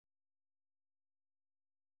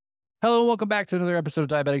Hello, welcome back to another episode of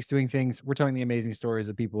Diabetics Doing Things. We're telling the amazing stories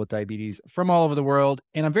of people with diabetes from all over the world.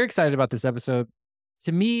 And I'm very excited about this episode.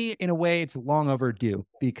 To me, in a way, it's long overdue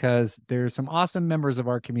because there's some awesome members of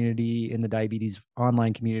our community in the diabetes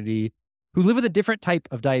online community who live with a different type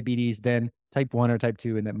of diabetes than type 1 or type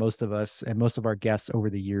 2, and that most of us and most of our guests over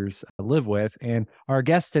the years live with. And our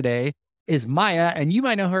guest today is Maya, and you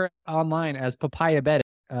might know her online as Papayabetic.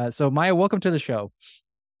 So, Maya, welcome to the show.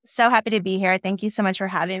 So happy to be here. Thank you so much for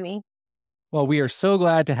having me. Well, we are so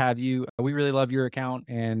glad to have you. We really love your account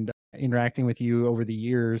and interacting with you over the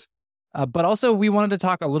years. But also, we wanted to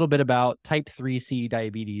talk a little bit about type 3C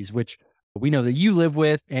diabetes, which we know that you live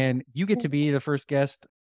with, and you get to be the first guest.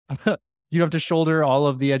 You don't have to shoulder all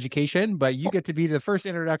of the education, but you get to be the first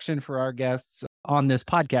introduction for our guests on this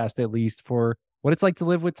podcast, at least, for what it's like to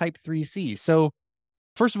live with type 3C. So,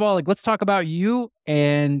 first of all, let's talk about you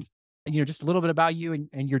and just a little bit about you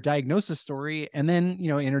and your diagnosis story, and then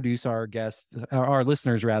introduce our guests, our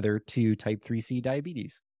listeners rather, to type 3C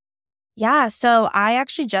diabetes. Yeah, so I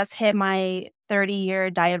actually just hit my 30-year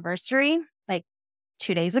diaversary like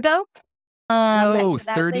 2 days ago. Oh, So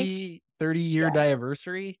that makes 30-year yeah,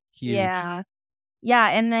 diaversary. Huge. yeah. Yeah,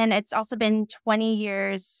 and then it's also been 20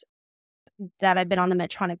 years that I've been on the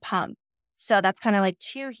Medtronic pump. So that's kind of like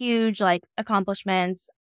 2 huge like accomplishments.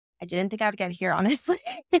 I didn't think I would get here, honestly.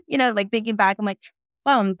 Like thinking back, I'm like,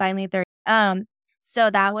 wow, I'm finally 30.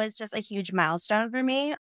 So that was just a huge milestone for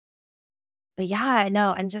me. But yeah,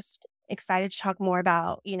 no, I'm just excited to talk more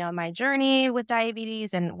about, my journey with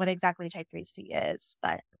diabetes and what exactly type 3C is.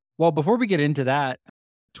 But Well, before we get into that,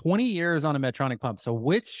 20 years on a Medtronic pump. So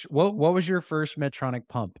what was your first Medtronic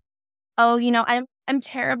pump? oh, I'm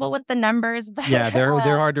terrible with the numbers, but Yeah, they're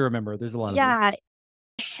hard to remember. There's a lot of them. yeah,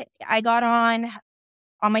 I got on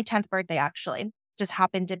my 10th birthday actually. Just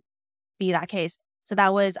happened to be that case. So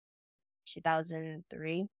that was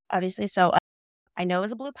 2003, obviously. So I know it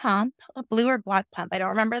was a blue pump, a blue or black pump. I don't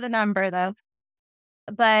remember the number though.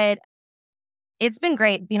 But it's been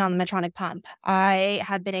great being on the Medtronic pump. I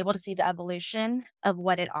have been able to see the evolution of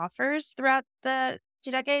what it offers throughout the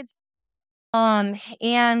 2 decades.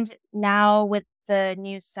 And now with the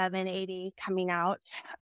new 780 coming out,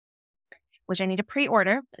 which I need to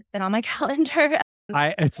pre-order. It's been on my calendar.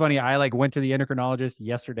 It's funny. I went to the endocrinologist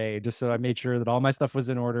yesterday just so I made sure that all my stuff was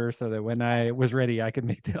in order so that when I was ready, I could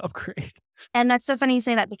make the upgrade. And that's so funny you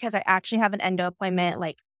say that because I actually have an endo appointment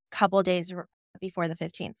like a couple days before the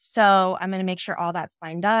 15th. So I'm going to make sure all that's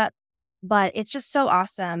lined up. But it's just so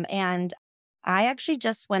awesome. And I actually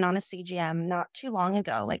just went on a CGM not too long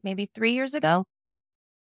ago, like maybe 3 years ago.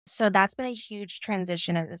 So that's been a huge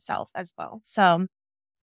transition in itself as well. So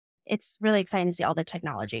it's really exciting to see all the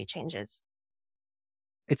technology changes.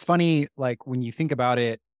 It's funny, when you think about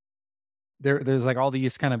it, there's all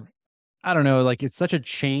these kind of, I don't know, it's such a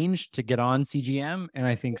change to get on CGM. And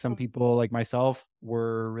I think some Mhm. people like myself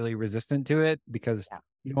were really resistant to it because Yeah.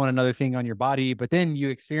 you don't want another thing on your body, but then you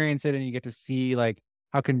experience it and you get to see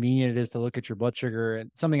how convenient it is to look at your blood sugar. And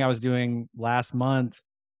something I was doing last month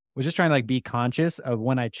was just trying to be conscious of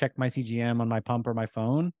when I checked my CGM on my pump or my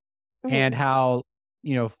phone, and Mhm. how,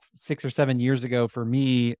 6 or 7 years ago for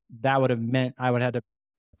me, that would have meant I would have to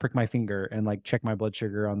prick my finger and check my blood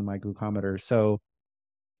sugar on my glucometer. So,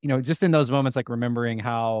 just in those moments, remembering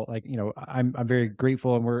how, I'm very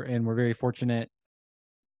grateful, and we're very fortunate.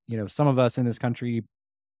 Some of us in this country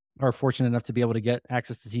are fortunate enough to be able to get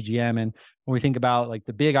access to CGM. And when we think about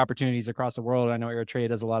the big opportunities across the world, I know Eritrea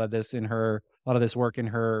does a lot of this a lot of this work in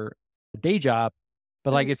her day job.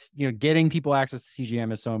 But Mhm. it's, getting people access to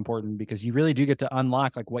CGM is so important because you really do get to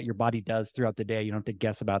unlock what your body does throughout the day. You don't have to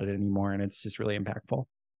guess about it anymore. And it's just really impactful.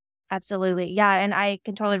 Absolutely. Yeah. And I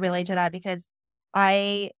can totally relate to that because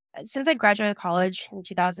since I graduated college in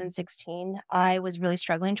 2016, I was really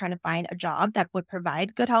struggling trying to find a job that would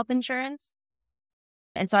provide good health insurance.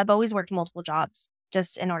 And so I've always worked multiple jobs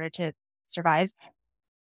just in order to survive.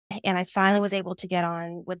 And I finally was able to get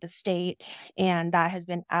on with the state, and that has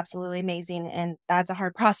been absolutely amazing. And that's a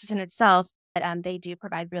hard process in itself. But they do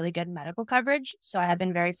provide really good medical coverage. So I have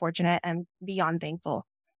been very fortunate and beyond thankful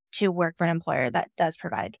to work for an employer that does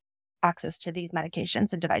provide access to these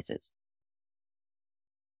medications and devices.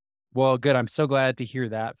 Well, good. I'm so glad to hear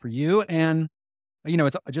that for you. And,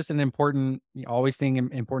 it's just an important, always thing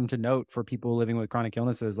important to note for people living with chronic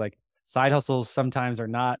illnesses. Side hustles sometimes are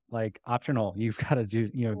not optional. You've got to do,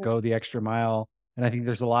 Mhm. go the extra mile. And I think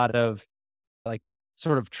there's a lot of like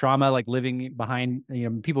sort of trauma, living behind,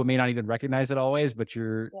 people may not even recognize it always, but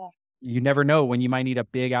Yeah. you never know when you might need a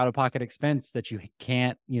big out of pocket expense that you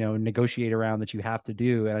can't, negotiate around, that you have to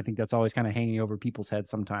do. And I think that's always kind of hanging over people's heads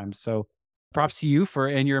sometimes. So, props to you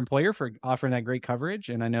and your employer for offering that great coverage.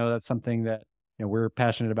 And I know that's something that, we're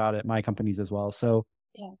passionate about at my companies as well. So,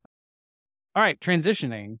 Yeah. all right,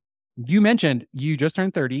 transitioning. You mentioned you just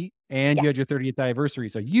turned 30 and Yeah. you had your 30th anniversary.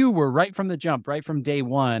 So you were right from the jump, right from day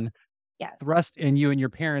one, Yes. you and your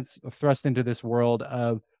parents thrust into this world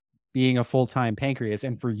of being a full-time pancreas.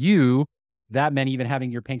 And for you, that meant even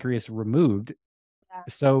having your pancreas removed. Yeah.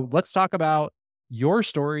 So let's talk about your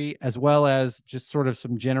story as well as just sort of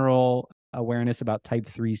some general awareness about type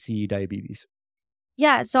 3C diabetes.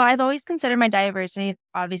 Yeah, so I've always considered my diversity,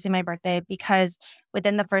 obviously my birthday, because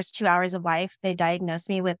within the first 2 hours of life, they diagnosed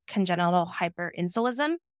me with congenital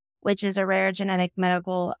hyperinsulinism, which is a rare genetic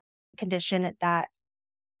medical condition that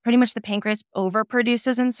pretty much the pancreas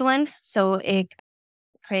overproduces insulin. So it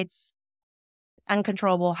creates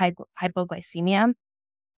uncontrollable hypoglycemia.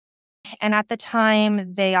 And at the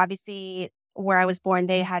time, they obviously, where I was born,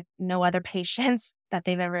 they had no other patients that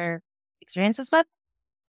they've ever experienced this with.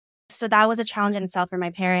 So that was a challenge in itself for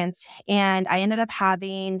my parents. And I ended up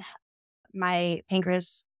having my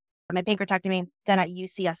pancreatectomy done at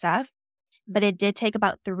UCSF, but it did take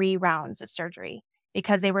about 3 rounds of surgery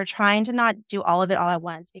because they were trying to not do all of it all at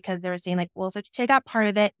once because they were saying like, well, if you take out part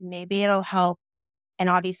of it, maybe it'll help. And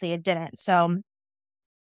obviously it didn't. So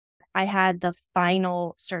I had the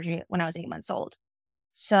final surgery when I was 8 months old.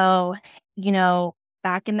 So, you know,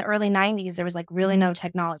 back in the early 90s, there was like really no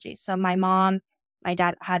technology. So my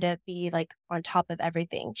dad had to be like on top of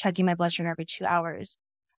everything, checking my blood sugar every 2 hours.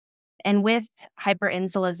 And with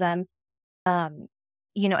hyperinsulinism, um,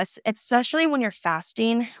 especially when you're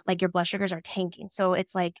fasting, like your blood sugars are tanking. So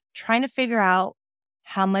it's like trying to figure out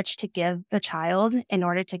how much to give the child in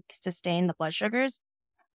order to sustain the blood sugars.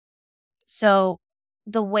 So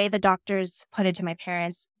the way the doctors put it to my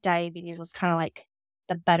parents, diabetes was kind of like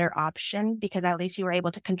the better option because at least you were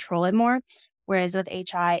able to control it more. Whereas with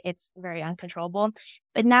HI, it's very uncontrollable.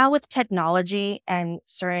 But now with technology and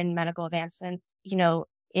certain medical advancements,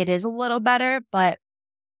 it is a little better, but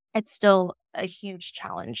it's still a huge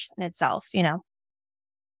challenge in itself.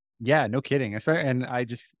 Yeah, no kidding. And I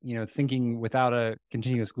just, thinking without a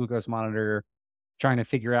continuous glucose monitor, trying to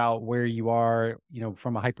figure out where you are,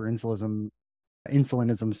 from a insulinism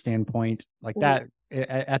standpoint, like Mhm. that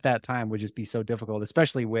at that time would just be so difficult,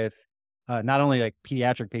 especially with not only like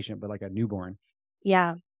pediatric patient, but like a newborn.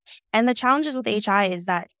 Yeah. And the challenges with HI is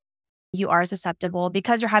that you are susceptible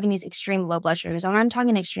because you're having these extreme low blood sugars. And when I'm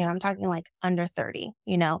talking extreme, I'm talking like under 30.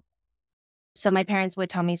 So my parents would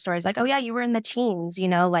tell me stories like, oh, yeah, you were in the teens,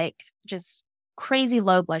 like just crazy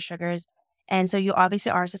low blood sugars. And so you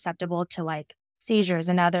obviously are susceptible to like seizures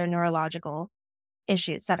and other neurological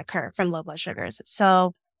issues that occur from low blood sugars.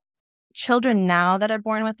 So children now that are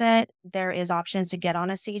born with it, there is options to get on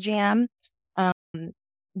a CGM. Um,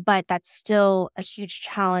 but that's still a huge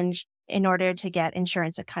challenge in order to get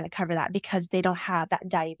insurance to kind of cover that because they don't have that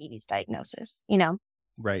diabetes diagnosis.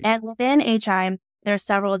 Right. And within HI, there are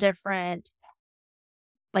several different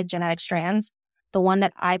like genetic strands. The one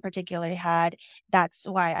that I particularly had, that's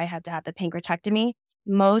why I had to have the pancreatectomy.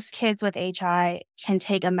 Most kids with HI can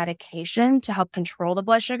take a medication to help control the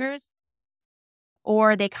blood sugars,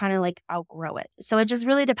 or they kind of like outgrow it. So it just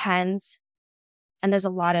really depends. And there's a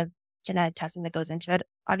lot of genetic testing that goes into it,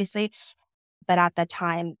 obviously. But at that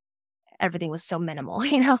time, everything was so minimal.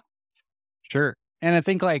 Sure. And I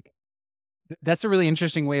think like that's a really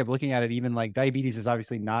interesting way of looking at it. Even like diabetes is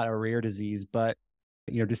obviously not a rare disease, but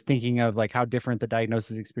just thinking of like how different the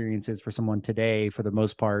diagnosis experience is for someone today, for the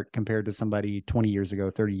most part, compared to somebody 20 years ago,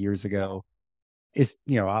 30 years ago, is,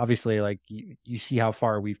 obviously like you see how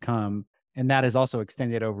far we've come. And that is also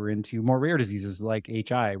extended over into more rare diseases like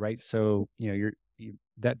HI, right? So,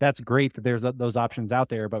 that's great that there's those options out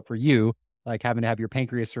there. But for you, like having to have your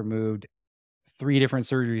pancreas removed, 3 different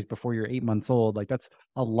surgeries before you're 8 months old, like that's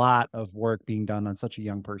a lot of work being done on such a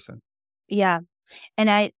young person. Yeah. And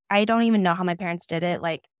I don't even know how my parents did it.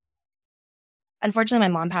 Like, unfortunately,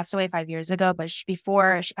 my mom passed away 5 years ago, but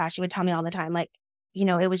before she passed, she would tell me all the time, like,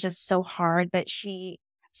 it was just so hard, but she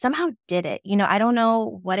somehow did it. I don't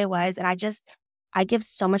know what it was. And I give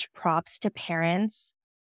so much props to parents,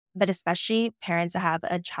 but especially parents that have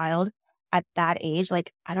a child at that age.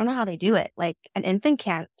 Like, I don't know how they do it. Like, an infant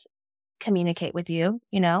can't communicate with you.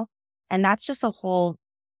 And that's just a whole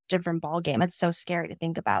different ball game. It's so scary to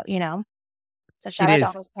think about. So It shout out to all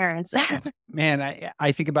is. those parents. Man,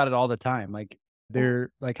 I think about it all the time. Like they're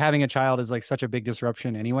like having a child is like such a big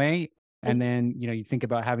disruption anyway. And then, you think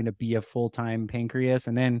about having to be a full-time pancreas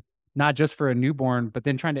and then not just for a newborn, but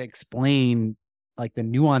then trying to explain like the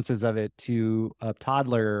nuances of it to a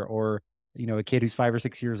toddler or, a kid who's 5 or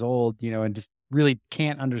 6 years old, and just really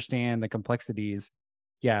can't understand the complexities.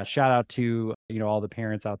 yeah, shout out to, all the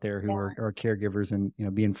parents out there who Yeah. are caregivers and,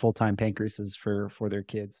 being full-time pancreases for their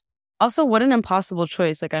kids. Also, what an impossible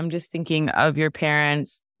choice. Like, I'm just thinking of your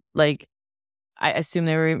parents. Like, I assume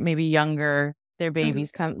they were maybe younger.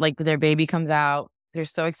 Mhm. Their baby comes out. They're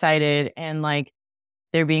so excited. And like,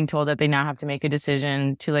 they're being told that they now have to make a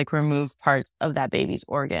decision to like remove parts of that baby's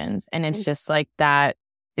organs. And it's just like, that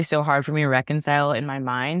is so hard for me to reconcile in my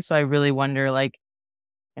mind. So I really wonder, like,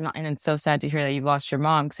 and it's so sad to hear that you've lost your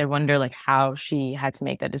mom, because I wonder like how she had to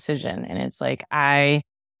make that decision. And it's like, I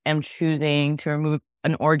am choosing to remove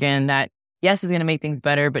an organ that, yes, is going to make things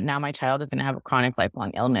better, but now my child is going to have a chronic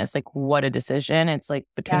lifelong illness. Like, what a decision. It's like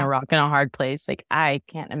between Yeah. a rock and a hard place. Like, I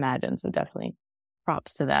can't imagine. So definitely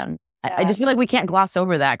props to them. I Yeah. just feel like we can't gloss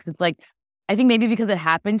over that, because it's like, I think maybe because it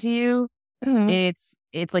happened to you, Mhm. it's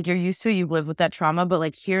like you're used to it, you've lived with that trauma, but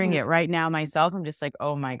like hearing Mhm. it right now myself, I'm just like,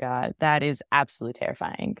 oh my God, that is absolutely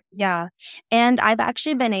terrifying. Yeah. And I've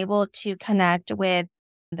actually been able to connect with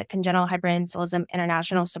the Congenital Hyperinsulinism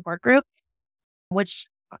International Support Group, which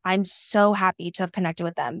I'm so happy to have connected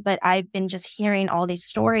with them. But I've been just hearing all these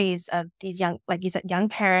stories of these young, like you said, young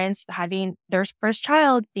parents having their first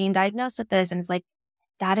child being diagnosed with this. And it's like,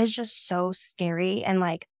 that is just so scary. And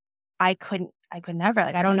like, I could never,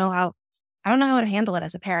 like, I don't know how to handle it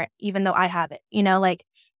as a parent, even though I have it, like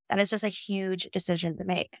that is just a huge decision to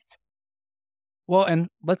make. Well, and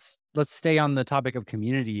let's stay on the topic of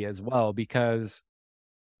community as well, because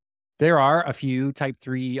there are a few type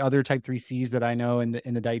 3 Cs that I know in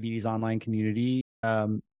the diabetes online community.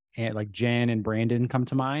 And like Jen and Brandon come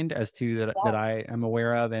to mind as two that I am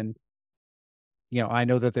aware of. And, I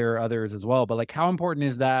know that there are others as well, but like, how important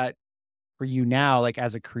is that for you now, like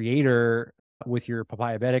as a creator with your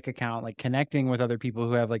Papayabetic account, like connecting with other people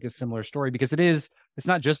who have like a similar story? Because it's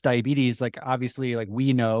not just diabetes. Like obviously, like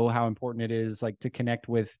we know how important it is, like to connect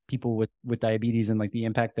with people with diabetes and like the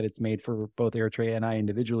impact that it's made for both Eritrea and I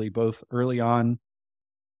individually, both early on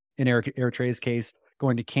in Eritrea's case,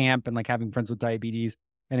 going to camp and like having friends with diabetes.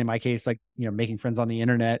 And in my case, like, making friends on the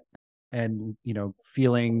internet and,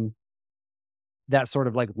 feeling that sort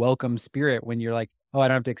of like welcome spirit when you're like, oh, I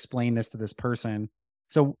don't have to explain this to this person.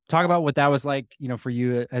 So talk about what that was like, for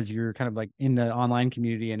you as you're kind of like in the online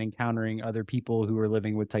community and encountering other people who are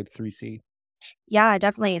living with type 3C. Yeah,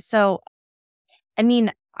 definitely. So, I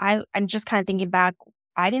mean, I'm just kind of thinking back.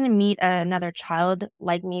 I didn't meet another child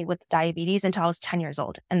like me with diabetes until I was 10 years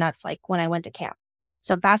old. And that's like when I went to camp.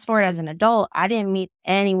 So fast forward as an adult, I didn't meet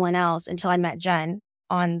anyone else until I met Jen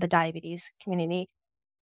on the diabetes community.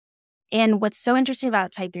 And what's so interesting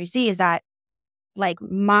about type 3C is that like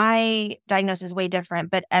my diagnosis is way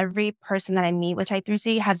different, but every person that I meet with type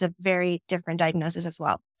 3C has a very different diagnosis as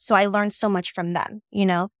well. So I learned so much from them.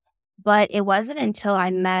 But it wasn't until I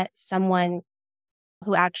met someone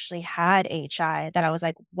who actually had HI that I was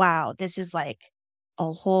like, wow, this is like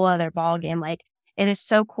a whole other ballgame. Like it is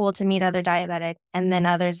so cool to meet other diabetic and then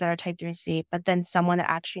others that are type 3C, but then someone that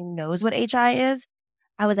actually knows what HI is.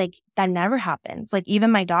 I was like, that never happens. Like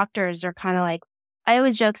even my doctors are kind of like, I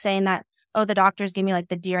always joke saying that, oh, the doctors give me like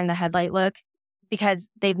the deer in the headlight look because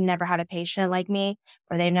they've never had a patient like me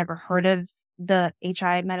or they've never heard of the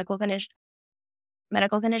HI medical condition.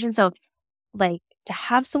 So like to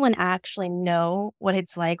have someone actually know what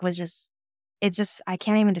it's like was I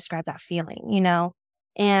can't even describe that feeling.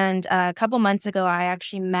 And a couple months ago, I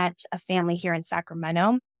actually met a family here in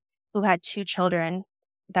Sacramento who had two children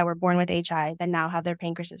that were born with HI that now have their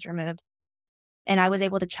pancreases removed. And I was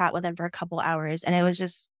able to chat with them for a couple hours. And it was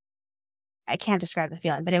just, I can't describe the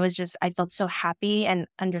feeling, but it was just, I felt so happy and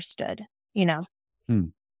understood. Hmm.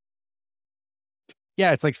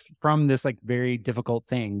 Yeah, it's like from this like very difficult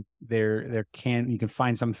thing, you can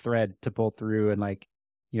find some thread to pull through. And like,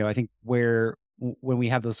 I think when we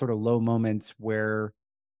have those sort of low moments where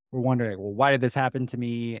we're wondering, well, why did this happen to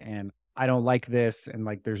me? And I don't like this. And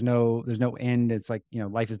like, there's no end. It's like,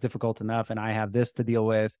 life is difficult enough and I have this to deal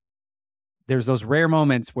with. There's those rare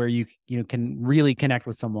moments where you can really connect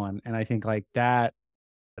with someone. And I think like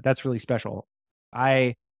that's really special.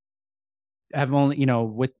 I have only,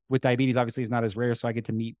 with diabetes, obviously is not as rare. So I get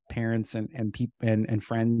to meet parents and people and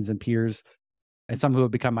friends and peers and some who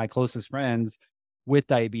have become my closest friends with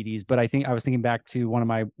diabetes. But I think I was thinking back to one of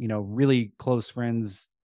my, really close friends'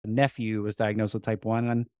 nephew was diagnosed with type 1.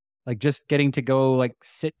 And like just getting to go like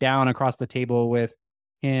sit down across the table with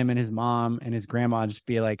him and his mom and his grandma, just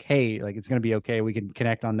be like, hey, like it's going to be okay. We can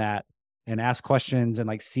connect on that and ask questions and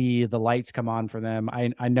like see the lights come on for them.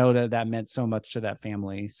 I know that meant so much to that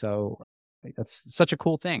family. So like, that's such a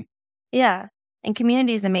cool thing. Yeah. And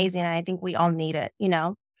community is amazing. And I think we all need it,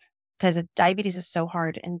 because diabetes is so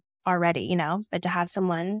hard and already, but to have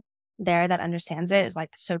someone there that understands it is like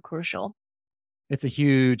so crucial. It's a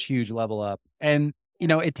huge, huge level up. And,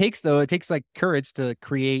 it takes like courage to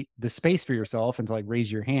create the space for yourself and to like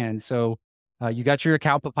raise your hand. So you got your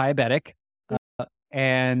account Papayabetic.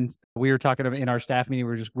 And we were talking about in our staff meeting,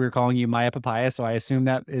 we were calling you Maya Papaya. So I assume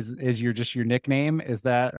that is your nickname.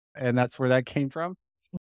 And that's where that came from?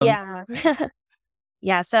 Yeah.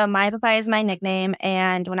 Yeah. So my papaya is my nickname.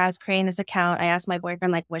 And when I was creating this account, I asked my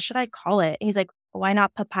boyfriend, like, what should I call it? He's like, why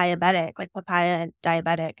not Papayabetic? Like papaya and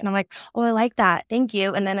diabetic. And I'm like, oh, I like that. Thank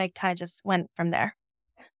you. And then I kind of just went from there.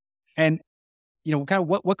 And, kind of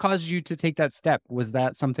what caused you to take that step? Was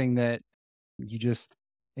that something that you just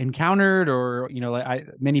encountered, or, like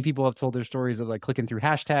many people have told their stories of like clicking through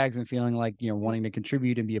hashtags and feeling like, wanting to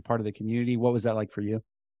contribute and be a part of the community. What was that like for you?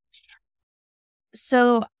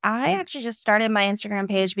 So I actually just started my Instagram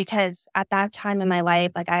page because at that time in my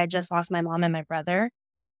life, like I had just lost my mom and my brother.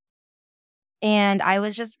 And I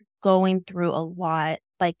was just going through a lot,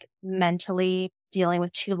 like mentally dealing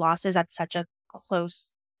with two losses at such a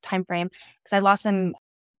close time frame. Because I lost them,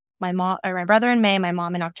 my brother in May, my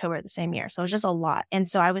mom in October the same year. So it was just a lot. And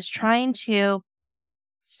so I was trying to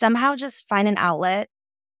somehow just find an outlet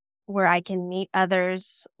where I can meet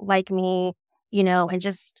others like me, and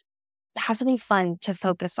just have something fun to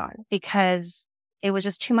focus on because it was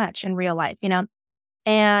just too much in real life.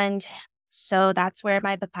 And so that's where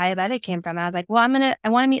my Papayabetic came from. I was like, well, I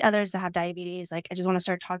want to meet others that have diabetes. Like, I just want to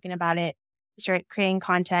start talking about it, start creating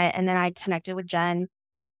content. And then I connected with Jen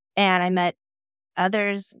and I met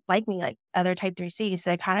others like me, like other type 3C.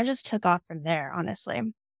 So it kind of just took off from there, honestly.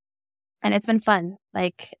 And it's been fun.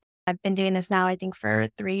 Like, I've been doing this now, I think, for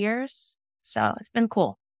 3 years. So it's been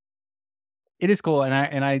cool. It is cool,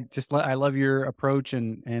 and I love your approach,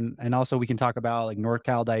 and also we can talk about like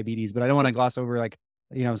NorCal diabetes, but I don't want to gloss over like,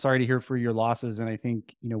 I'm sorry to hear for your losses, and I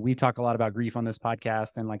think we talk a lot about grief on this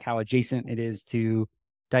podcast and like how adjacent it is to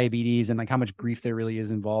diabetes and like how much grief there really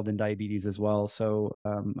is involved in diabetes as well. So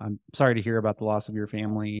I'm sorry to hear about the loss of your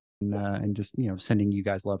family, and just sending you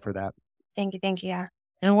guys love for that. Thank you, yeah.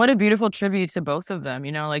 And what a beautiful tribute to both of them.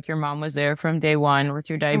 Like your mom was there from day one with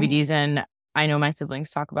your diabetes, and I know my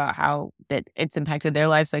siblings talk about how that it's impacted their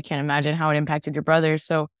life. So I can't imagine how it impacted your brothers.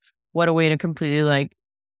 So what a way to completely like,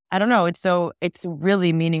 I don't know. It's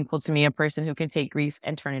really meaningful to me, a person who can take grief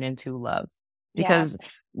and turn it into love. Because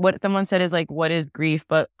what someone said is like, what is grief?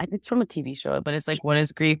 But it's from a TV show, but it's like, what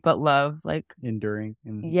is grief but love? Like enduring.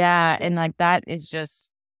 Yeah. And like, that is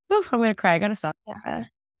just, oof, I'm going to cry. I got to stop. Yeah.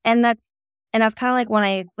 And that's kind of like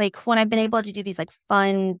when I've been able to do these like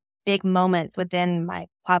fun, big moments within my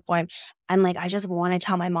platform, I'm like, I just want to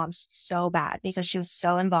tell my mom so bad because she was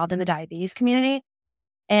so involved in the diabetes community.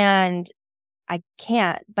 And I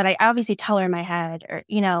can't, but I obviously tell her in my head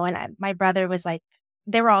and my brother was like,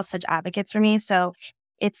 they were all such advocates for me. So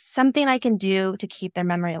it's something I can do to keep their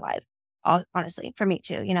memory alive, honestly, for me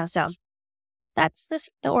too, so that's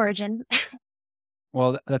the origin.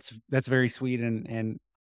 Well, that's very sweet and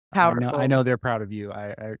powerful. I know they're proud of you.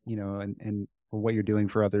 And for what you're doing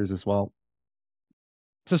for others as well.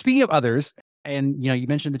 So speaking of others, and you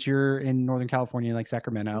mentioned that you're in Northern California, like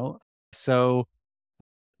Sacramento. So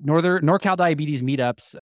NorCal Diabetes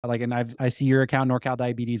meetups, and I see your account NorCal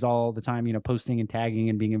Diabetes all the time, posting and tagging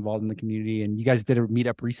and being involved in the community. And you guys did a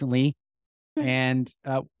meetup recently. And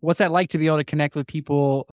what's that like to be able to connect with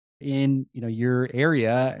people in your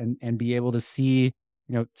area and be able to see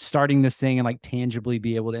starting this thing and like tangibly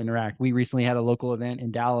be able to interact? We recently had a local event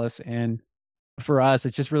in Dallas, and for us,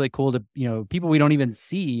 it's just really cool to, people we don't even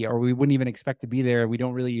see or we wouldn't even expect to be there. We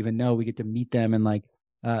don't really even know. We get to meet them and like,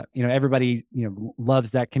 everybody,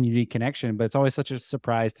 loves that community connection, but it's always such a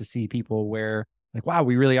surprise to see people where like, wow,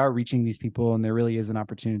 we really are reaching these people and there really is an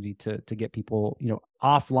opportunity to get people,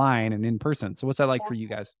 offline and in person. So what's that like for you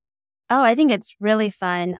guys? Oh, I think it's really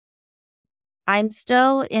fun. I'm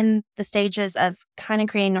still in the stages of kind of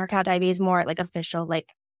creating NorCal Diabetes more like official, like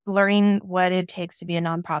learning what it takes to be a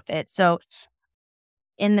nonprofit. So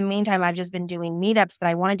in the meantime, I've just been doing meetups, but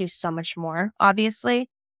I want to do so much more, obviously,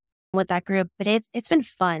 with that group. But it's been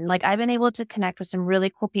fun. Like I've been able to connect with some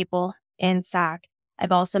really cool people in SAC.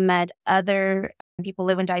 I've also met other people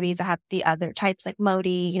live with diabetes that have the other types like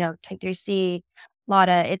Modi, type 3C,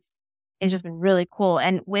 Lotta. It's just been really cool.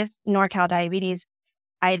 And with NorCal Diabetes,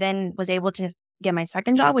 I then was able to get my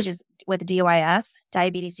second job, which is with DYF,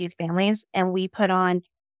 Diabetes Youth Families. And we put on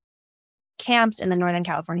camps in the Northern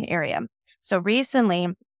California area. So recently,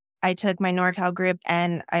 I took my NorCal group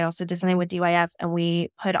and I also did something with DYF, and we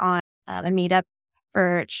put on a meetup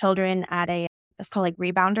for children at it's called like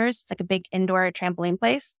Rebounders. It's like a big indoor trampoline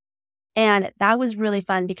place. And that was really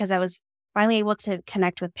fun because I was finally able to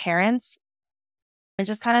connect with parents and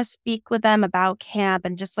just kind of speak with them about camp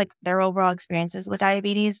and just like their overall experiences with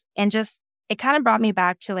diabetes. And just, it kind of brought me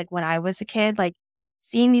back to like when I was a kid, like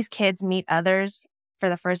seeing these kids meet others for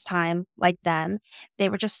the first time, like them, they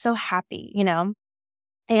were just so happy, you know?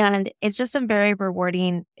 And it's just a very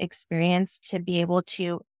rewarding experience to be able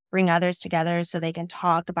to bring others together so they can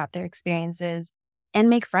talk about their experiences and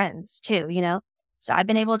make friends too, you know? So I've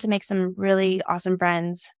been able to make some really awesome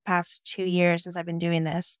friends past 2 years since I've been doing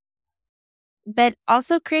this. But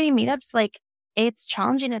also creating meetups, like it's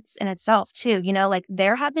challenging in itself too. You know, like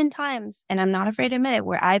there have been times, and I'm not afraid to admit it,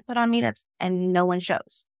 where I put on meetups and no one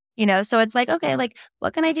shows. You know, so it's like, okay, like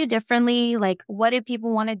what can I do differently? Like what do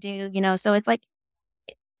people want to do? You know, so it's like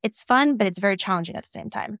it's fun, but it's very challenging at the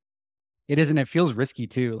same time. It is, and it feels risky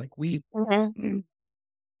too. Like Mhm.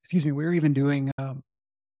 excuse me, we were even doing.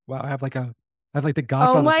 Wow, I have like the Oh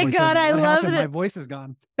Godfather my voice. God, I What love happened? My it. voice is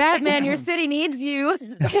gone. Batman, your city needs you.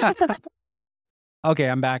 Okay,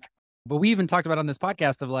 I'm back. But we even talked about on this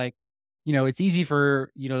podcast of like, it's easy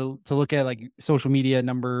for, to look at like social media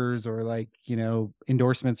numbers or like,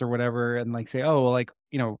 endorsements or whatever and like say, oh, well, like,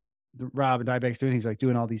 Rob and Diabetic's doing things like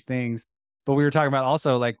doing all these things. But we were talking about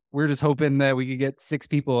also like we're just hoping that we could get 6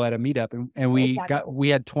 people at a meetup and Exactly. we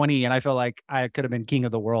had 20 and I felt like I could have been king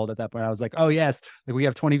of the world at that point. I was like, oh yes, like we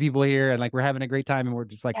have 20 people here and like we're having a great time and we're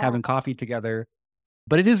just like Yeah. having coffee together.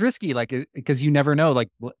 But it is risky, like, because you never know, like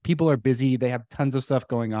people are busy, they have tons of stuff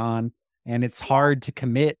going on, and it's hard to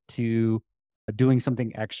commit to doing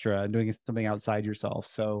something extra, doing something outside yourself.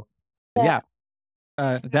 So Yeah.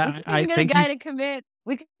 yeah, We that couldn't I even get a thank you. guy to commit.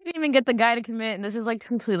 We couldn't even get the guy to commit. And this is like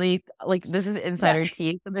completely like this is insider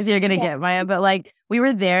tea. So this you're gonna Yeah. get Maya. But like we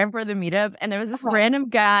were there for the meetup and there was this Uh-huh. random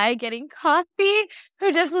guy getting coffee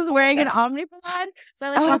who just was wearing an Omnipod. So I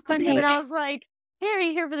like Oh, walked up to him funny. and I was like, hey, are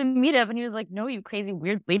you here for the meetup? And he was like, no, you crazy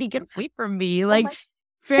weird lady, get away from me. Oh Like my.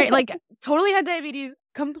 very like totally had diabetes,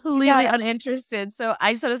 completely Yeah. uninterested. So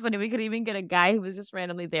I just thought it was funny. We could even get a guy who was just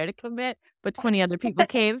randomly there to commit, but 20 other people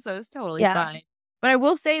came, so it was totally Yeah. fine. But I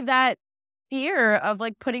will say that fear of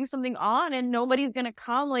like putting something on and nobody's gonna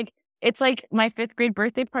come, like it's like my 5th grade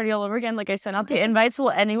birthday party all over again. Like I sent out the invites. Will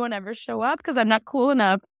anyone ever show up? Because I'm not cool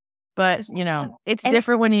enough. But it's And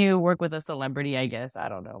different when you work with a celebrity, I guess. I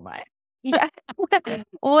don't know, Maya. yeah.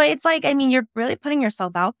 Well, it's like, I mean, you're really putting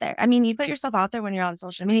yourself out there. I mean, you put yourself out there when you're on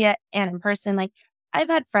social media and in person. Like, I've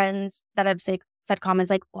had friends that have said comments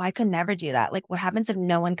like, well, I could never do that. Like, what happens if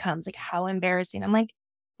no one comes? Like, how embarrassing. I'm like,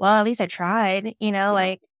 well, at least I tried, you know,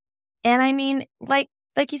 like, and I mean, like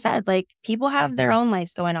you said, like people have their own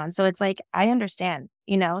lives going on. So it's like, I understand,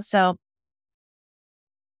 you know, so,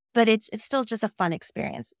 but it's still just a fun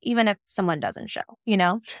experience, even if someone doesn't show, you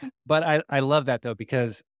know? But I love that though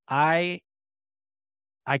because I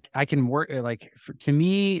can work like to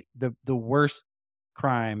me the worst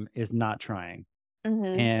crime is not trying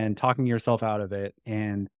Mm-hmm. and talking yourself out of it.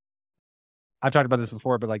 And I've talked about this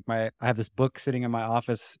before, but like I have this book sitting in my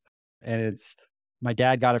office and it's my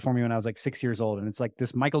dad got it for me when I was like 6 years old. And it's like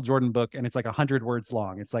this Michael Jordan book and it's like 100 words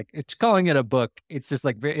long. It's like, it's calling it a book. It's just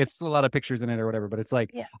like, it's a lot of pictures in it or whatever, but it's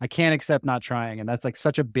like, Yeah. I can't accept not trying. And that's like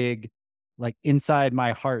such a big, like inside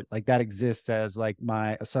my heart, like that exists as like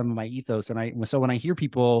some of my ethos. And so when I hear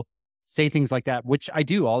people say things like that, which I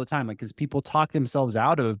do all the time, like, cause people talk themselves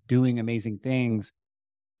out of doing amazing things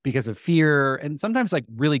because of fear and sometimes like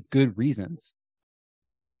really good reasons.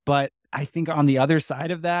 But I think on the other side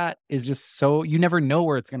of that is just so you never know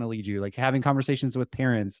where it's going to lead you. Like having conversations with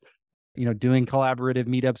parents, doing collaborative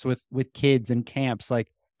meetups with kids and camps,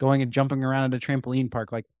 like going and jumping around at a trampoline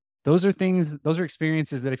park. Like those are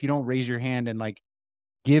experiences that if you don't raise your hand and like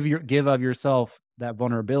give of yourself that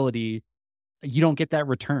vulnerability, you don't get that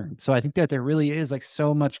return. So I think that there really is like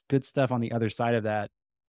so much good stuff on the other side of that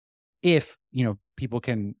if, people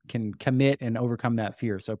can commit and overcome that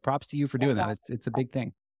fear. So props to you for doing that. It's a big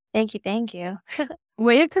thing. Thank you. Thank you.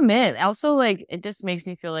 Way to commit. Also, like it just makes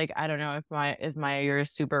me feel like I don't know if Maya you're a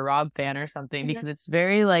super Rob fan or something because it's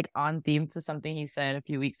very like on theme to something he said a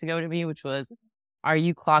few weeks ago to me, which was, "Are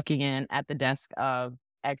you clocking in at the desk of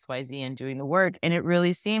XYZ and doing the work?" And it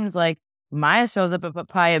really seems like Maya shows up at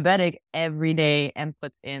Papayabetic every day and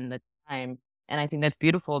puts in the time, and I think that's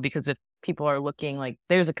beautiful because if people are looking, like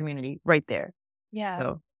there's a community right there. Yeah.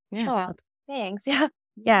 So yeah. Chill out. Thanks. Yeah.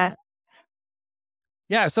 Yeah.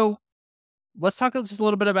 Yeah. So let's talk just a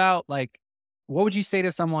little bit about like, what would you say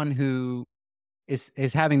to someone who is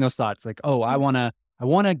having those thoughts? Like, oh, I want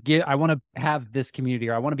to have this community,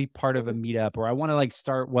 or I want to be part of a meetup, or I want to like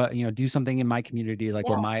start do something in my community, like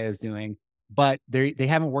what Yeah. Maya is doing, but they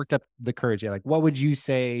haven't worked up the courage yet. Like, what would you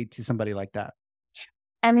say to somebody like that?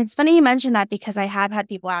 And it's funny you mentioned that because I have had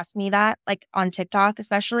people ask me that, like on TikTok,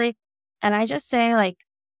 especially. And I just say, like,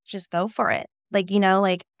 just go for it. Like,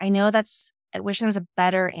 like, I know I wish there was a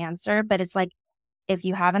better answer, but it's like, if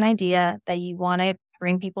you have an idea that you want to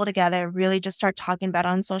bring people together, really just start talking about it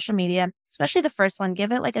on social media, especially the first one,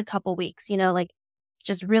 give it like a couple weeks, like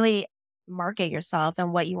just really market yourself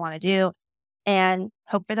and what you want to do and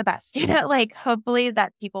hope for the best, like hopefully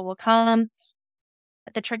that people will come.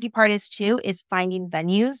 The tricky part is finding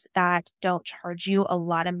venues that don't charge you a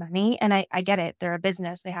lot of money. And I get it. They're a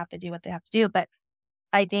business. They have to do what they have to do. But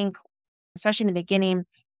I think, especially in the beginning,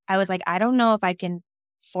 I was like, I don't know if I can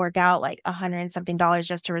fork out like $100 and something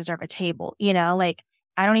just to reserve a table, like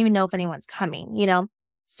I don't even know if anyone's coming.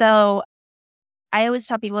 So I always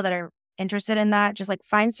tell people that are interested in that, just like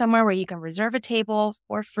find somewhere where you can reserve a table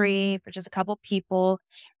for free for just a couple people,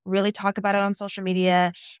 really talk about it on social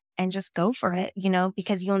media and just go for it,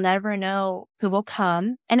 because you'll never know who will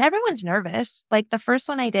come. And everyone's nervous. Like the first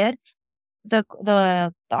one I did,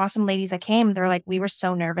 the awesome ladies that came, they're like, we were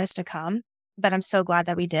so nervous to come, but I'm so glad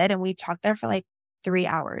that we did. And we talked there for like 3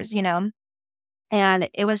 hours, and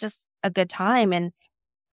it was just a good time. And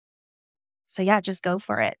so, yeah, just go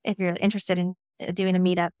for it if you're interested in doing a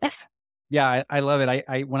meetup. Yeah, I love it.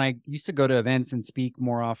 I when I used to go to events and speak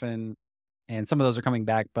more often, and some of those are coming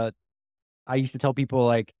back, but I used to tell people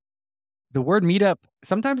like the word meetup,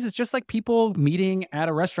 sometimes it's just like people meeting at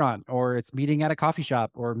a restaurant or it's meeting at a coffee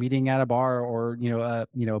shop or meeting at a bar or,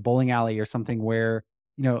 a bowling alley or something where,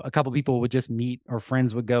 a couple people would just meet or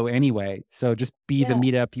friends would go anyway. So just be the Yeah.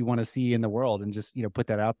 meetup you want to see in the world and just, put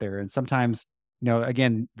that out there. And sometimes,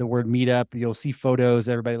 again, the word meetup, you'll see photos,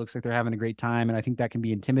 everybody looks like they're having a great time. And I think that can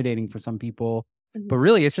be intimidating for some people. But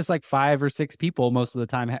really, it's just like 5 or 6 people most of the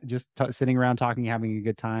time, just sitting around talking, having a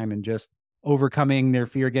good time, and just overcoming their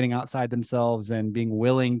fear, getting outside themselves and being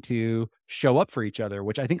willing to show up for each other,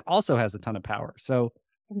 which I think also has a ton of power. So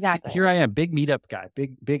Exactly. here I am, big meetup guy,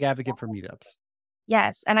 big advocate for meetups.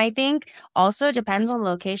 Yes. And I think also it depends on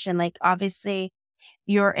location. Like obviously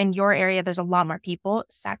you're in your area, there's a lot more people.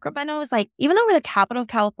 Sacramento is like, even though we're the capital of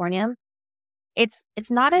California, it's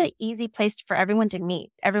not an easy place for everyone to meet.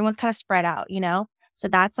 Everyone's kind of spread out, So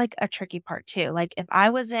that's like a tricky part too. Like if I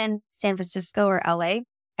was in San Francisco or LA,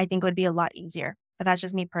 I think it would be a lot easier. But that's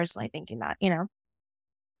just me personally thinking that,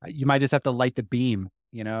 You might just have to light the beam,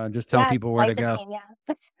 and just tell people where to go. Beam,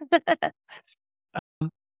 yeah.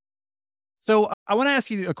 So I want to ask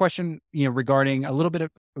you a question, regarding a little bit of,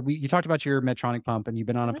 you talked about your Medtronic pump and you've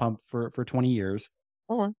been on a pump for 20 years.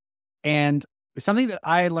 Mhm. And something that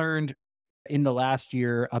I learned in the last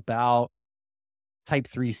year about type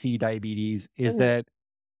 3C diabetes is that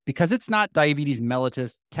because it's not diabetes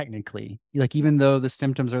mellitus technically, like even though the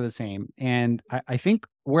symptoms are the same. And I think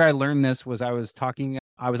where I learned this was I was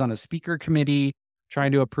on a speaker committee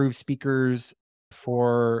trying to approve speakers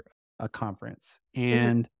for a conference.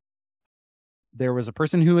 And there was a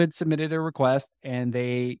person who had submitted a request and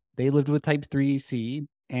they lived with type 3C.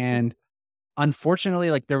 And unfortunately,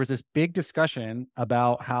 like there was this big discussion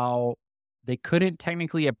about how they couldn't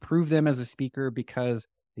technically approve them as a speaker because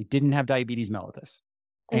they didn't have diabetes mellitus.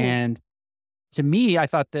 And to me, I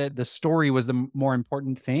thought that the story was the more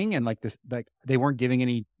important thing. And like this, like they weren't giving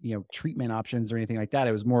any, treatment options or anything like that.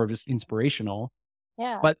 It was more of just inspirational.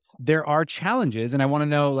 Yeah. But there are challenges. And I want to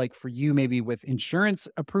know, like for you, maybe with insurance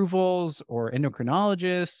approvals or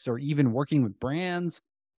endocrinologists or even working with brands,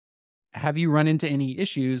 have you run into any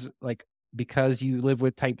issues like because you live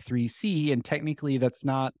with type 3C and technically that's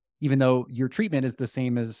not, even though your treatment is the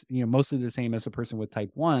same as, mostly the same as a person with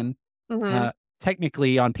type 1,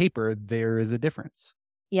 technically on paper, there is a difference.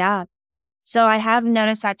 Yeah. So I have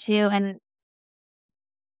noticed that too. And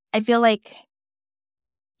I feel like,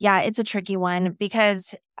 yeah, it's a tricky one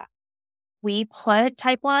because we put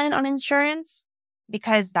type 1 on insurance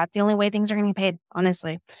because that's the only way things are going to be paid,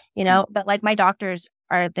 honestly, but like my doctors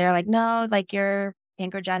they're like, no, like you're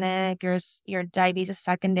pancreatic, your diabetes is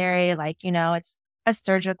secondary. Like, it's a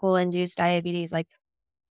surgical induced diabetes. Like,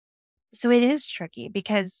 so it is tricky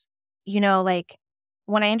because, like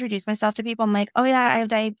when I introduce myself to people, I'm like, oh yeah, I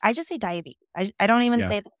have I just say diabetes. I don't even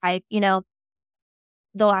say the type,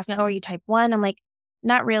 they'll ask me, oh, are you type 1? I'm like,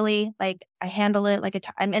 not really. Like I handle it like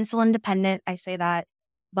I'm insulin dependent. I say that,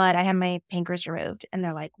 but I have my pancreas removed. And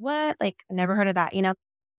they're like, what? Like I never heard of that,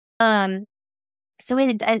 Um, so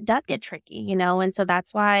it does get tricky, And so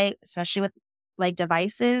that's why, especially with like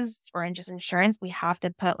devices or in just insurance, we have to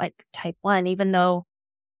put like type 1, even though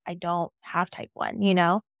I don't have type 1,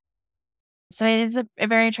 So it is a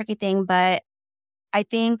very tricky thing, but I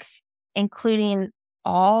think including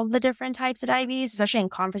all the different types of diabetes, especially in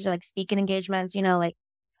conferences, like speaking engagements, like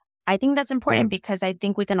I think that's important because I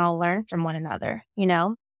think we can all learn from one another,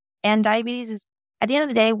 And diabetes is at the end of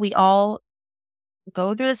the day, we all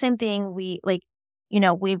go through the same thing. We like,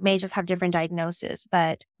 we may just have different diagnoses,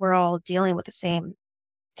 but we're all dealing with the same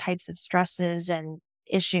types of stresses and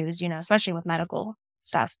issues, especially with medical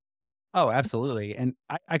stuff. Oh, absolutely. And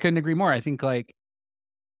I couldn't agree more. I think like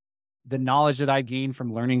the knowledge that I gained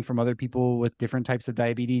from learning from other people with different types of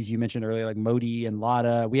diabetes, you mentioned earlier, like Modi and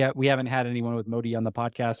Lada. We haven't had anyone with Modi on the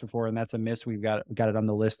podcast before, and that's a miss. We got it on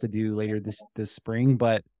the list to do later this spring.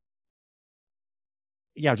 But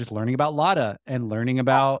yeah, just learning about Lada and learning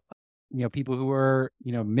about people who are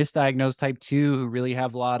misdiagnosed type 2 who really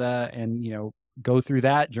have Lada and go through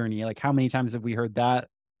that journey. Like how many times have we heard that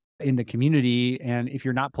in the community? And if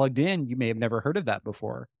you're not plugged in, you may have never heard of that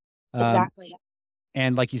before. Exactly.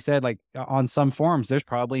 And like you said, like on some forms, there's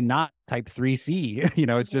probably not type 3C,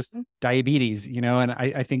 it's just diabetes, and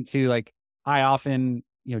I think too, like I often,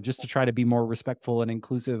 just to try to be more respectful and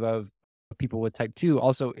inclusive of people with type 2,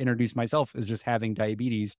 also introduce myself as just having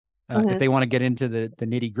diabetes. If they want to get into the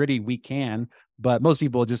nitty gritty, we can, but most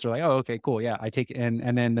people just are like, oh, okay, cool. Yeah, I take,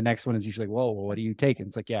 and then the next one is usually like, whoa, what do you take? And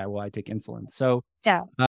it's like, yeah, well, I take insulin. So Yeah.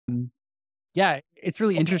 Yeah, it's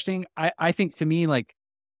really interesting. I think to me, like,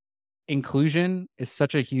 inclusion is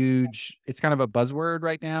such a huge, it's kind of a buzzword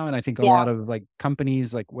right now. And I think a Yeah. lot of like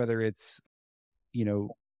companies, like whether it's, you know,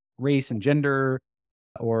 race and gender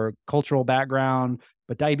or cultural background,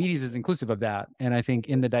 but diabetes is inclusive of that. And I think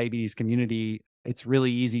in the diabetes community, it's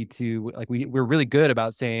really easy to like, we're really good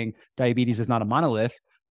about saying diabetes is not a monolith,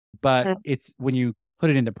 but Mhm. it's when you put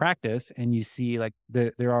it into practice and you see like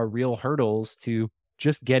there are real hurdles to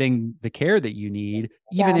just getting the care that you need,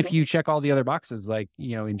 even Yeah. if you check all the other boxes like,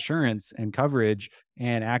 insurance and coverage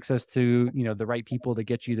and access to, the right people to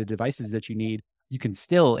get you the devices that you need, you can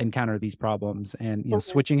still encounter these problems. And,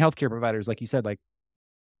 switching healthcare providers, like you said, like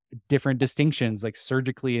different distinctions, like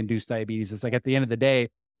surgically induced diabetes. It's like at the end of the day,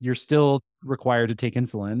 you're still required to take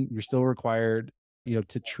insulin. You're still required,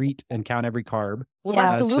 to treat and count every carb. Well,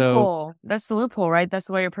 Yeah. that's the So loophole. That's the loophole, right?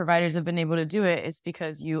 That's why your providers have been able to do it. It's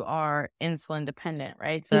because you are insulin dependent,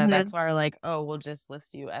 right? So that's why we're like, oh, we'll just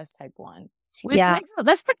list you as type 1. Which Yeah. makes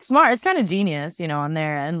that's pretty smart. It's kind of genius, on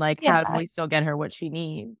there. And like, Yeah. how do we still get her what she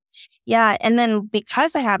needs? Yeah. And then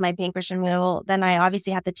because I have my pancreas removal, then I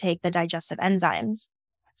obviously have to take the digestive enzymes.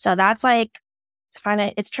 So that's like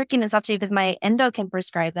it's tricky and stuff too, because my endo can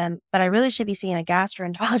prescribe them, but I really should be seeing a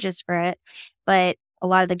gastroenterologist for it. But a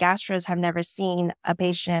lot of the gastros have never seen a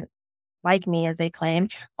patient like me, as they claim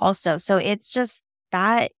also. So it's just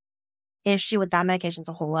that issue with that medication is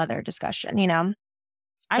a whole other discussion,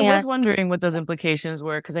 I was And wondering what those implications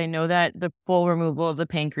were because I know that the full removal of the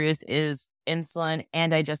pancreas is insulin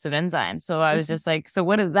and digestive enzymes. So I was just like, so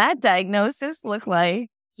what does that diagnosis look like?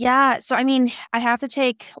 yeah. So, I mean, I have to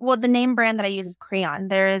take, well, the name brand that I use is Creon.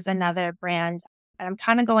 There is another brand, and I'm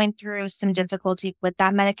kind of going through some difficulty with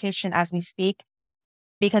that medication as we speak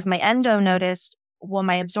because my endo noticed, well,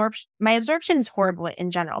 my absorption is horrible in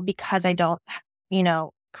general because I don't,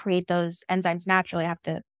 create those enzymes naturally. I have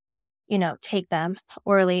to, take them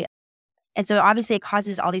orally. And so obviously it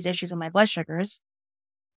causes all these issues with my blood sugars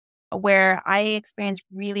where I experience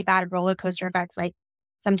really bad roller coaster effects. Like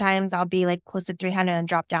sometimes I'll be like close to 300 and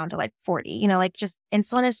drop down to like 40, like just I'm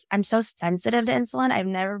so sensitive to insulin. I've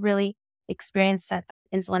never really experienced that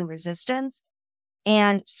insulin resistance.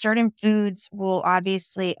 And certain foods will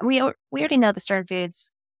obviously, we already know that certain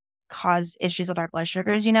foods cause issues with our blood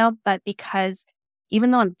sugars, but because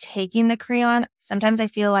even though I'm taking the Creon, sometimes I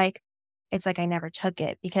feel like it's like I never took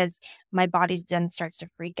it because my body's then starts to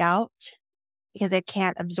freak out because it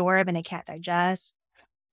can't absorb and it can't digest.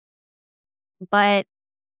 But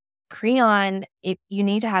Creon, you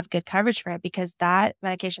need to have good coverage for it because that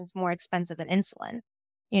medication is more expensive than insulin,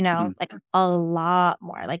 like a lot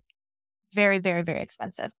more, like very, very, very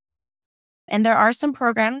expensive. And there are some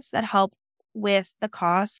programs that help with the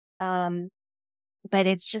cost, but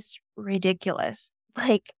it's just ridiculous,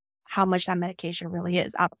 like how much that medication really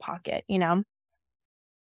is out of pocket,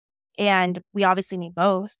 And we obviously need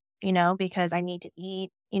both, because I need to eat,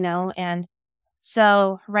 and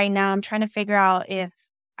so right now I'm trying to figure out if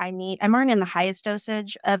I'm already in the highest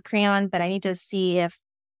dosage of Creon, but I need to see if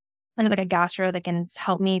kind of like a gastro that can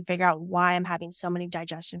help me figure out why I'm having so many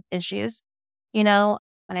digestion issues, and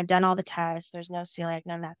I've done all the tests. There's no celiac,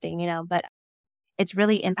 no nothing, but it's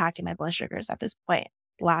really impacting my blood sugars at this point,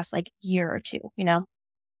 the last like year or two.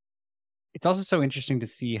 it's also so interesting to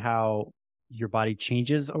see how your body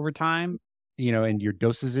changes over time, and your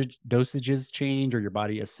dosages change, or your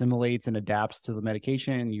body assimilates and adapts to the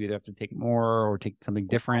medication. You either have to take more or take something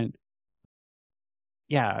different.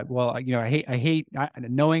 Yeah, well,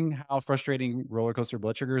 knowing how frustrating roller coaster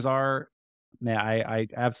blood sugars are. Man, I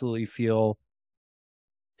absolutely feel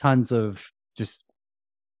tons of just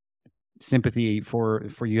sympathy for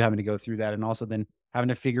you having to go through that, and also then having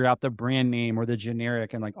to figure out the brand name or the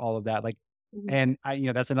generic and like all of that. Like, and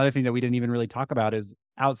that's another thing that we didn't even really talk about is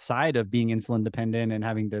outside of being insulin dependent and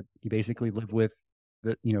having to basically live with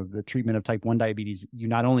the treatment of type 1 diabetes, you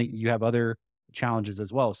have other challenges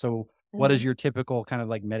as well. So what does your typical kind of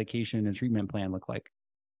like medication and treatment plan look like?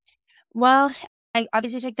 Well, I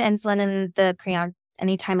obviously take the insulin and the Creon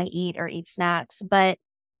anytime I eat or eat snacks, but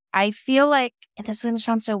I feel like, and this is going to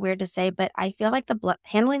sound so weird to say, but I feel like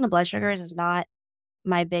handling the blood sugars is not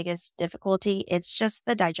my biggest difficulty. It's just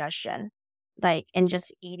the digestion, like, and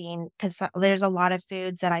just eating, because there's a lot of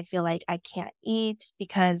foods that I feel like I can't eat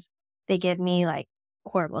because they give me like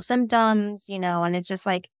horrible symptoms, and it's just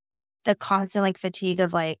like the constant like fatigue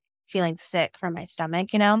of like feeling sick from my stomach.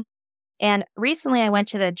 And recently I went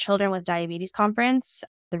to the Children with Diabetes conference,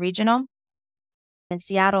 the regional in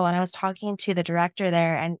Seattle, and I was talking to the director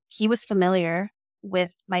there, and he was familiar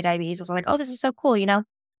with my diabetes. Was like, "Oh, this is so cool,"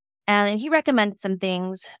 And he recommended some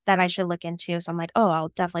things that I should look into. So I'm like, "Oh, I'll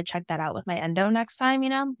definitely check that out with my endo next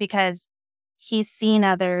time," because he's seen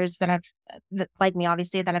others that have, like me,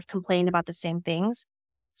 obviously, that have complained about the same things.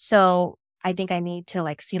 So I think I need to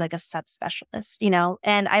like see like a subspecialist.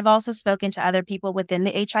 And I've also spoken to other people within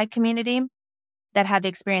the HI community that have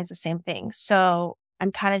experienced the same thing. So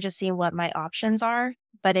I'm kind of just seeing what my options are,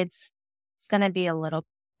 but it's going to be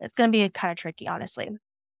kind of tricky, honestly.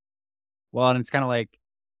 Well, and it's kind of like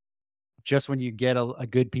just when you get a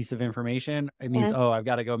good piece of information, it means, oh, I've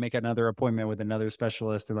got to go make another appointment with another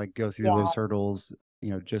specialist and like go through those hurdles,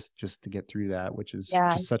 just to get through that, which is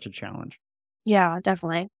just such a challenge. Yeah,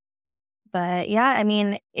 definitely. But yeah, I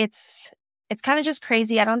mean, it's kind of just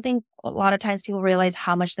crazy. I don't think a lot of times people realize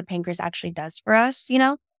how much the pancreas actually does for us,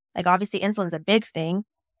 Like obviously insulin's a big thing,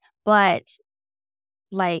 but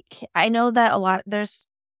like I know that there's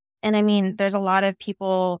a lot of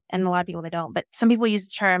people and a lot of people that don't, but some people use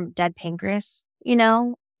the term dead pancreas,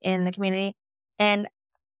 in the community. And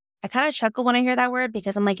I kind of chuckle when I hear that word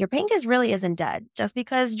because I'm like, your pancreas really isn't dead. Just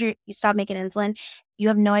because you stop making insulin, you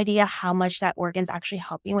have no idea how much that organ's actually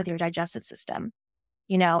helping with your digestive system,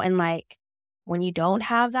 and like when you don't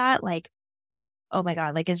have that, like, oh my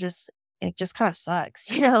God, like it just kind of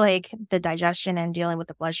sucks, like the digestion and dealing with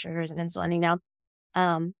the blood sugars and insulin,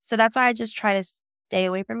 So that's why I just try to stay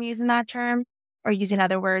away from using that term or using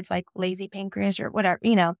other words like lazy pancreas or whatever,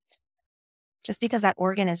 just because that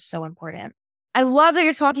organ is so important. I love that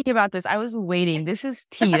you're talking about this. I was waiting. This is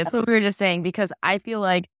tea. That's what we were just saying, because I feel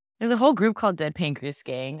like there's a whole group called Dead Pancreas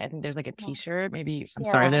Gang. I think there's like a t-shirt. Maybe, I'm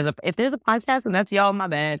sorry, if there's a podcast and that's y'all, my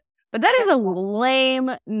bad. But that is a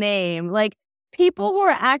lame name. Like people who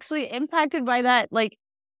are actually impacted by that, like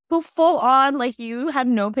who full on, like you have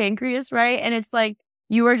no pancreas, right? And it's like,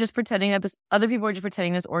 you are just pretending that other people are just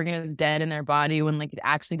pretending this organ is dead in their body when like it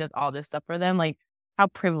actually does all this stuff for them. Like, how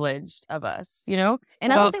privileged of us, And I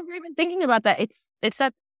don't think we're even thinking about that. It's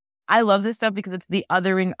that I love this stuff because it's the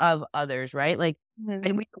othering of others, right? Like,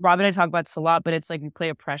 and Rob and I talk about this a lot, but it's like we play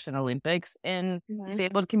oppression Olympics in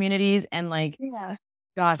disabled communities. And like,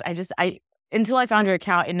 gosh, until I found your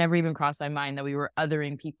account, it never even crossed my mind that we were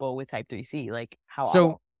othering people with type 3C. Like, how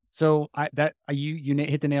awful. So you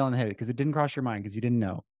hit the nail on the head because it didn't cross your mind because you didn't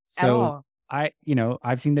know. At all.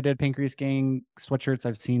 I've seen the Dead Pancreas Gang sweatshirts.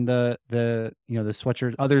 I've seen the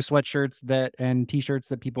sweatshirts, other sweatshirts and t-shirts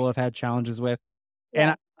that people have had challenges with. Yeah.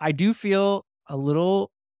 And I do feel a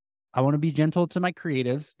little, I want to be gentle to my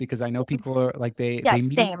creatives because I know people are like, they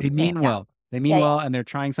mean well. They mean well and they're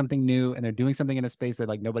trying something new and they're doing something in a space that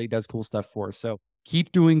like nobody does cool stuff for. So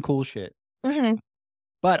keep doing cool shit.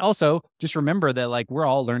 But also just remember that like we're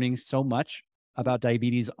all learning so much about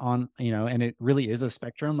diabetes and it really is a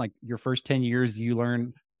spectrum. Like your first 10 years, you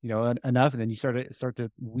learn, enough, and then you start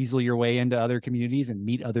to weasel your way into other communities and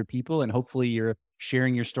meet other people. And hopefully you're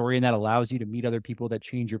sharing your story and that allows you to meet other people that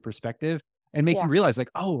change your perspective and make you realize like,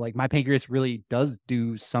 oh, like my pancreas really does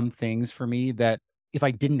do some things for me that if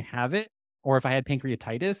I didn't have it, or if I had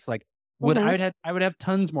pancreatitis, like I would have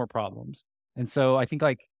tons more problems. And so I think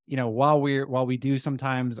like, while we do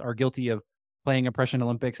sometimes are guilty of playing oppression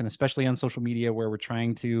Olympics, and especially on social media where we're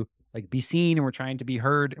trying to like be seen and we're trying to be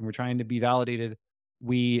heard and we're trying to be validated,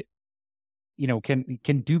 we,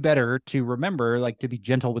 can do better to remember like to be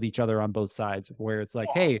gentle with each other on both sides where it's like,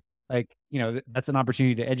 hey, like, that's an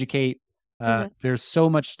opportunity to educate. There's so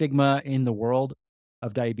much stigma in the world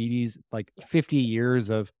of diabetes, like 50 years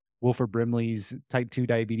of Wilford Brimley's type 2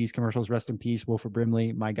 diabetes commercials. Rest in peace, Wilford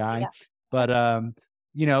Brimley, my guy. But,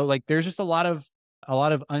 like there's just a lot of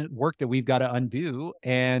work that we've got to undo,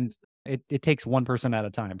 and it takes one person at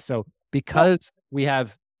a time. So because we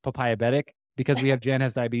have Papayabetic, because we have Jen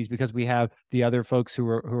has diabetes, because we have the other folks who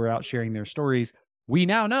are out sharing their stories, we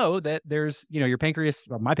now know that there's, your pancreas,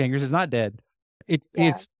 my pancreas is not dead. Yeah.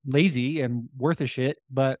 It's lazy and worth a shit,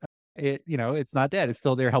 but it's not dead. It's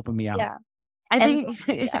still there helping me out. Yeah. I And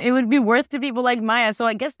think it would be worth to people like Maya. So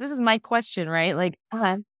I guess this is my question, right? Like,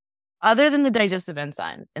 other than the digestive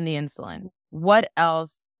enzymes and the insulin, what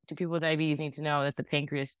else do people with diabetes need to know that the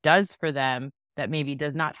pancreas does for them that maybe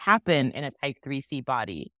does not happen in a type 3C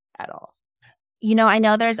body at all? I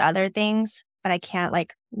know there's other things, but I can't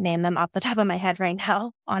like name them off the top of my head right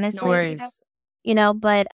now, honestly. No worries.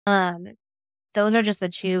 But those are just the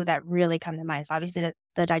two that really come to mind. So obviously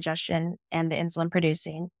the digestion and the insulin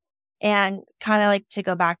producing. And kind of like to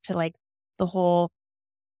go back to like the whole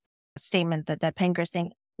statement that pancreas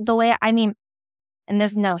thing, the way, and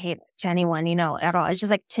there's no hate to anyone, at all. It's just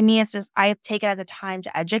like, to me, it's just, I take it as a time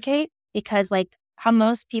to educate, because like how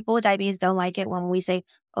most people with diabetes don't like it when we say,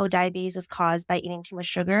 oh, diabetes is caused by eating too much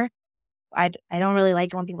sugar. I don't really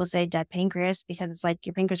like it when people say dead pancreas, because it's like,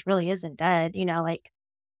 your pancreas really isn't dead,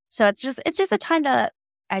 so it's just a time to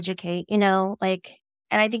educate, and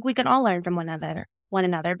I think we can all learn from one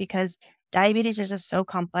another, because diabetes is just so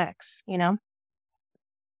complex,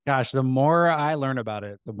 Gosh, the more I learn about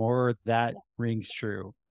it, the more that rings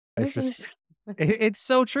true. It's just, it's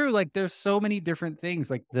so true. Like, there's so many different things.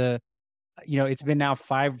 Like it's been now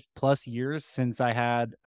 5+ years since I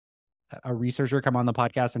had a researcher come on the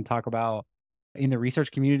podcast and talk about, in the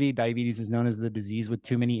research community, diabetes is known as the disease with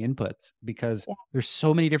too many inputs, because there's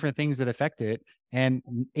so many different things that affect it, and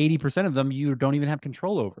 80% of them you don't even have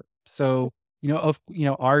control over. So,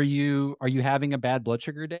 are you having a bad blood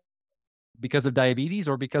sugar day because of diabetes,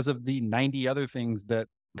 or because of the 90 other things that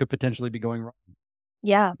could potentially be going wrong?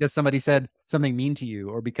 Yeah. Because somebody said something mean to you,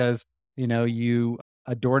 or because,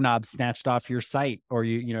 a doorknob snatched off your sight, or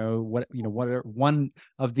what are one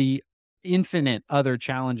of the infinite other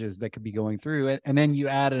challenges that could be going through. And then you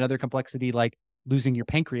add another complexity like losing your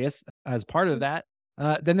pancreas as part of that.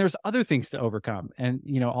 Then there's other things to overcome. And,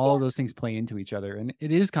 all of those things play into each other. And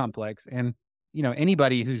it is complex. And,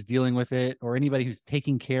 anybody who's dealing with it, or anybody who's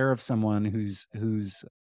taking care of someone who's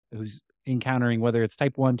encountering, whether it's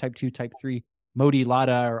type 1, type 2, type 3, Modi,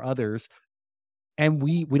 Lada, or others, and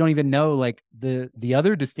we don't even know like the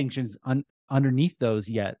other distinctions underneath those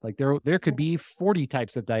yet. Like there could be 40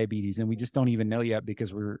 types of diabetes, and we just don't even know yet,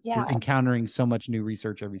 because we're encountering so much new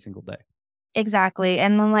research every single day. Exactly.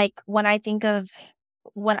 And then like when I think of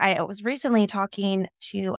when I was recently talking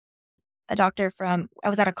to a doctor I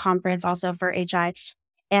was at a conference also for HI,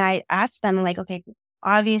 and I asked them like, okay,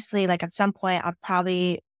 obviously like at some point I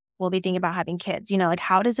probably will be thinking about having kids, like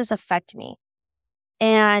how does this affect me?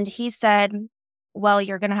 And he said, well,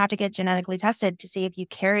 you're going to have to get genetically tested to see if you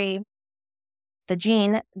carry the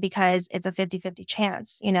gene, because it's a 50-50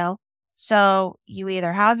 chance, So you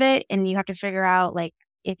either have it, and you have to figure out like,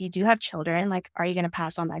 if you do have children, like, are you going to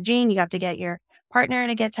pass on that gene? You have to get your partner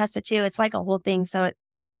to get tested too. It's like a whole thing. So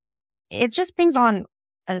it just brings on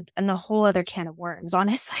a whole other can of worms,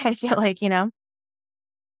 honestly, I feel like,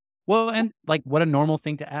 Well, and like, what a normal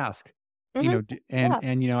thing to ask,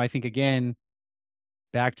 Mm-hmm. I think, again,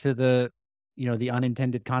 back to the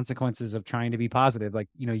unintended consequences of trying to be positive. Like,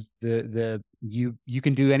 you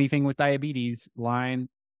can do anything with diabetes line,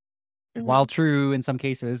 Mm-hmm. while true in some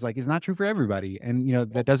cases, like, is not true for everybody. And,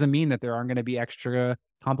 that doesn't mean that there aren't going to be extra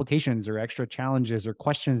complications or extra challenges or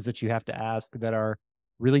questions that you have to ask that are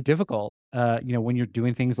really difficult, when you're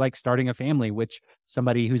doing things like starting a family, which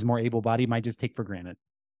somebody who's more able-bodied might just take for granted.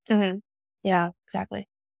 Mm-hmm. Yeah, exactly.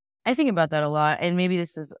 I think about that a lot, and maybe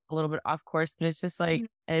this is a little bit off course, but it's just like,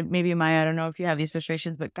 maybe Maya, I don't know if you have these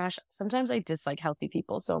frustrations, but gosh, sometimes I dislike healthy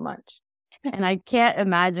people so much. And I can't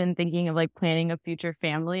imagine thinking of like planning a future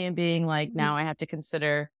family and being like, now I have to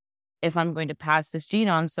consider if I'm going to pass this gene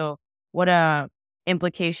on. So what a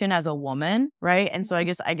implication as a woman, right? And so I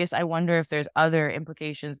guess I wonder if there's other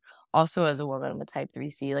implications also as a woman with type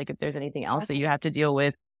 3C, like if there's anything else that you have to deal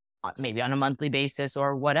with maybe on a monthly basis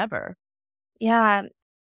or whatever. Yeah.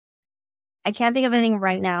 I can't think of anything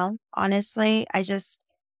right now, honestly. But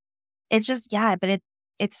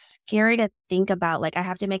it's scary to think about. Like, I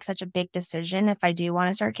have to make such a big decision if I do want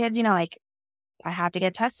to start kids, like I have to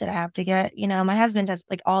get tested. I have to get, my husband does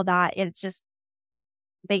like all that. It's just,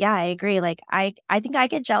 but yeah, I agree. Like, I think I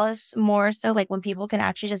get jealous more so like when people can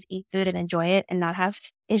actually just eat food and enjoy it and not have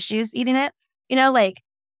issues eating it, like,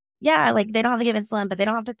 yeah, like they don't have to give insulin, but they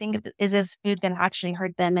don't have to think, is this food going to actually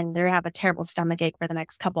hurt them and they have a terrible stomach ache for the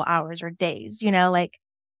next couple hours or days, like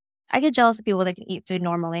I get jealous of people that can eat food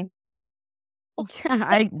normally.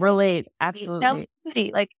 I relate. Absolutely.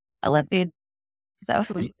 Foodie, like I love food. So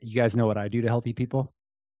You guys know what I do to healthy people?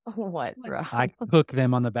 What, bro? I cook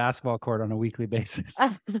them on the basketball court on a weekly basis.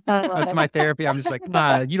 That's my therapy. I'm just like,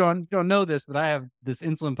 you don't know this, but I have this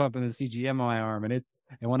insulin pump and the CGM on my arm, and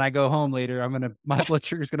when I go home later, my blood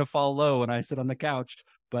sugar is gonna fall low when I sit on the couch.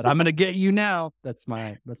 But I'm gonna get you now. That's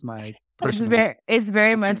my personal. It's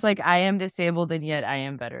very much like I am disabled and yet I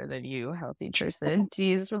am better than you, healthy person.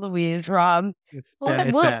 Jeez Louise, Rob. It's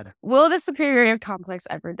bad. Will the superiority complex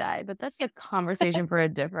ever die? But that's a conversation for a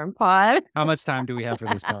different pod. How much time do we have for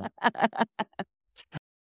this pod?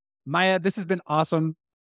 Maya, this has been awesome.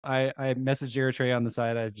 I messaged Eritrea on the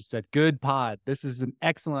side. I just said, good pod. This is an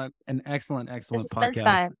excellent This has podcast. been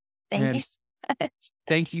fun. Thank And you so much.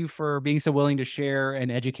 thank you for being so willing to share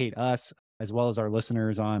and educate us as well as our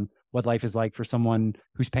listeners on what life is like for someone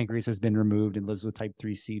whose pancreas has been removed and lives with type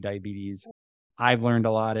 3C diabetes. I've learned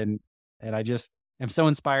a lot, and I just am so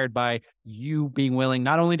inspired by you being willing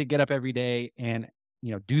not only to get up every day and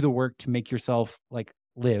do the work to make yourself like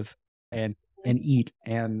live and eat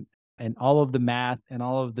and all of the math and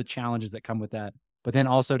all of the challenges that come with that, but then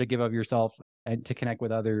also to give of yourself and to connect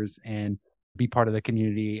with others and be part of the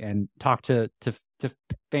community and talk to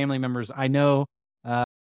family members. I know,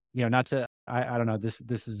 not to, I don't know, this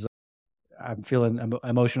is, I'm feeling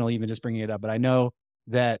emotional even just bringing it up, but I know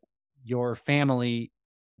that your family,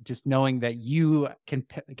 just knowing that you can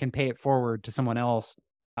pay it forward to someone else.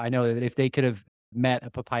 I know that if they could have met a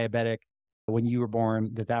Papayabetic when you were born,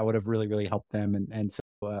 that would have really, really helped them. And so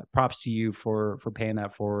props to you for paying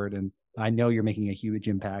that forward. And I know you're making a huge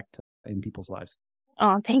impact in people's lives.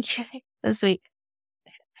 Oh, thank you. That's sweet.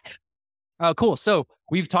 Cool. So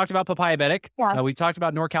we've talked about Papayabetic. Yeah. We've talked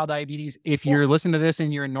about NorCal Diabetes. If you're listening to this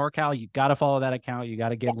and you're in NorCal, you got to follow that account. You got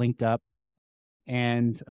to get linked up.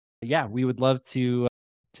 And yeah, we would love to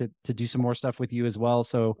do some more stuff with you as well.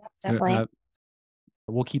 So Definitely.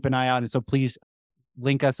 We'll keep an eye out. And so please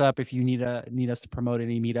link us up if you need us to promote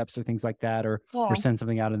any meetups or things like that, or send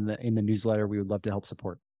something out in the newsletter. We would love to help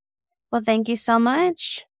support. Well, thank you so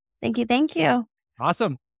much. Thank you.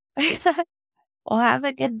 Awesome. Well, have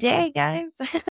a good day, guys.